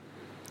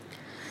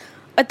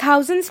A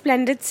Thousand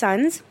Splendid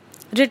Suns,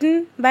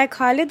 written by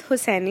Khalid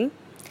Hussaini,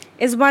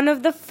 is one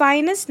of the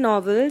finest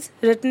novels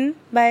written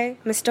by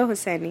Mr.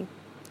 Hussaini.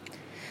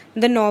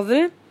 The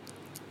novel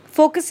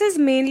focuses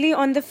mainly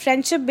on the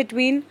friendship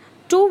between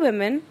two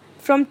women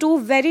from two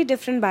very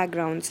different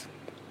backgrounds.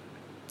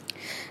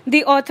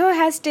 The author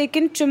has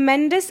taken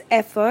tremendous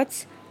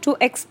efforts to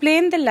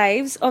explain the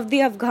lives of the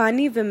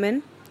Afghani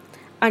women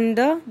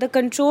under the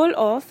control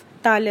of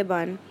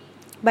Taliban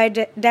by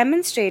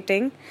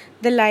demonstrating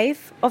the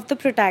life of the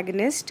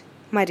protagonist,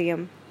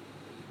 Mariam.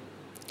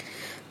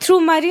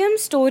 Through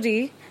Mariam's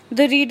story,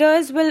 the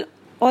readers will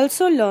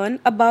also learn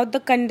about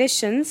the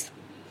conditions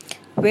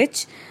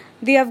which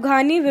the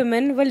Afghani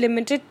women were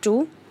limited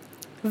to,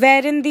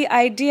 wherein the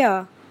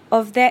idea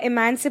of their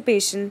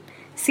emancipation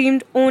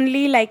seemed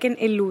only like an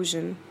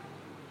illusion.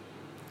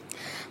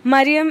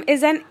 Mariam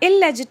is an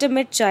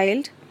illegitimate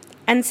child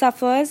and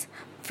suffers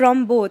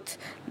from both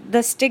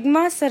the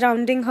stigma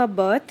surrounding her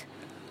birth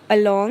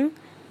along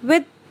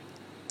with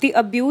the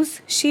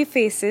abuse she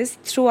faces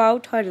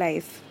throughout her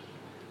life.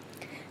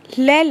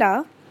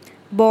 Leila,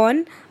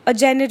 born a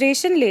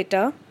generation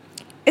later,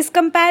 is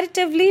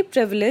comparatively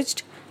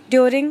privileged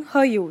during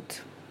her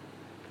youth.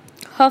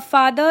 Her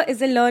father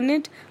is a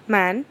learned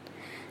man,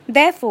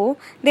 therefore,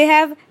 they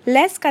have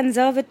less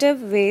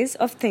conservative ways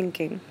of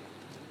thinking.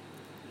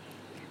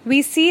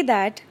 We see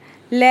that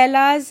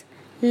Leila's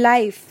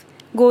life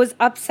goes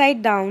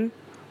upside down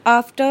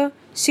after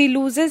she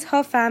loses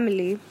her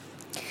family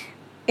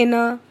in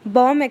a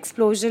bomb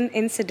explosion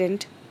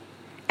incident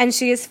and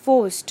she is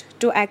forced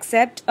to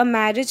accept a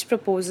marriage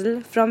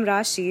proposal from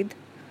Rashid,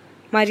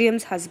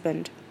 Mariam's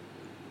husband.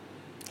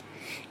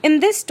 In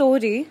this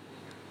story,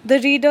 the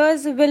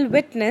readers will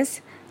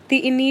witness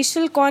the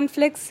initial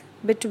conflicts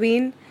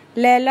between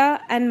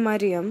Leila and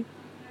Mariam,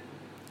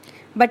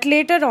 but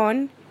later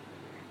on,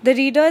 the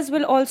readers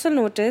will also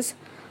notice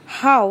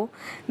how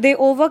they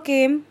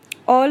overcame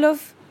all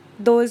of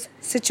those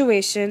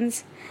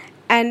situations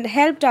and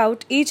helped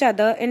out each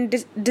other in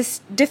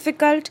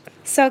difficult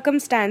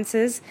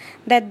circumstances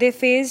that they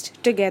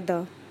faced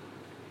together.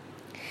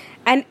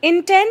 An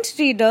intent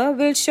reader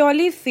will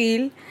surely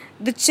feel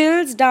the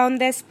chills down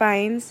their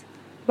spines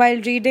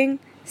while reading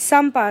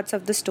some parts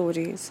of the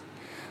stories,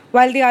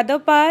 while the other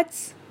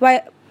parts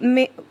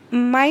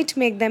might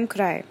make them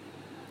cry.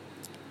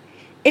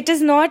 It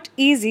is not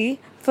easy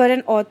for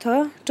an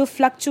author to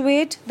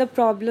fluctuate the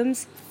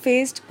problems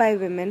faced by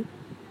women,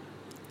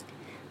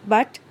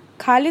 but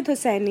Khalid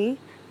Hosseini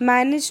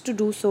managed to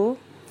do so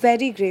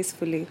very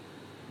gracefully.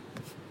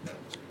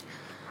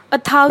 A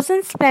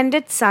Thousand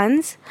Splendid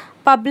Suns,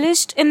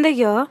 published in the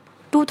year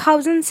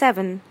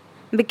 2007,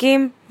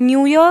 became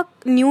New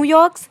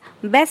York's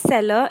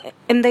bestseller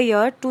in the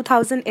year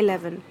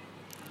 2011.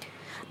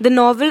 The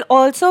novel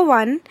also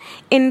won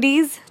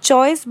Indies'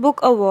 Choice Book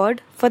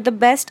Award for the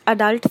Best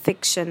Adult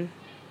Fiction.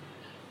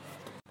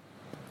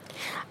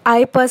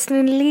 I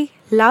personally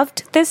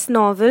loved this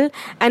novel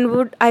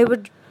and I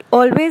would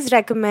always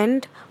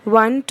recommend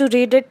one to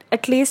read it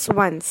at least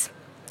once.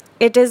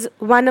 It is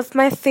one of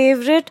my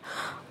favorite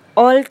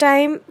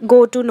all-time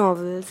go-to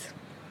novels.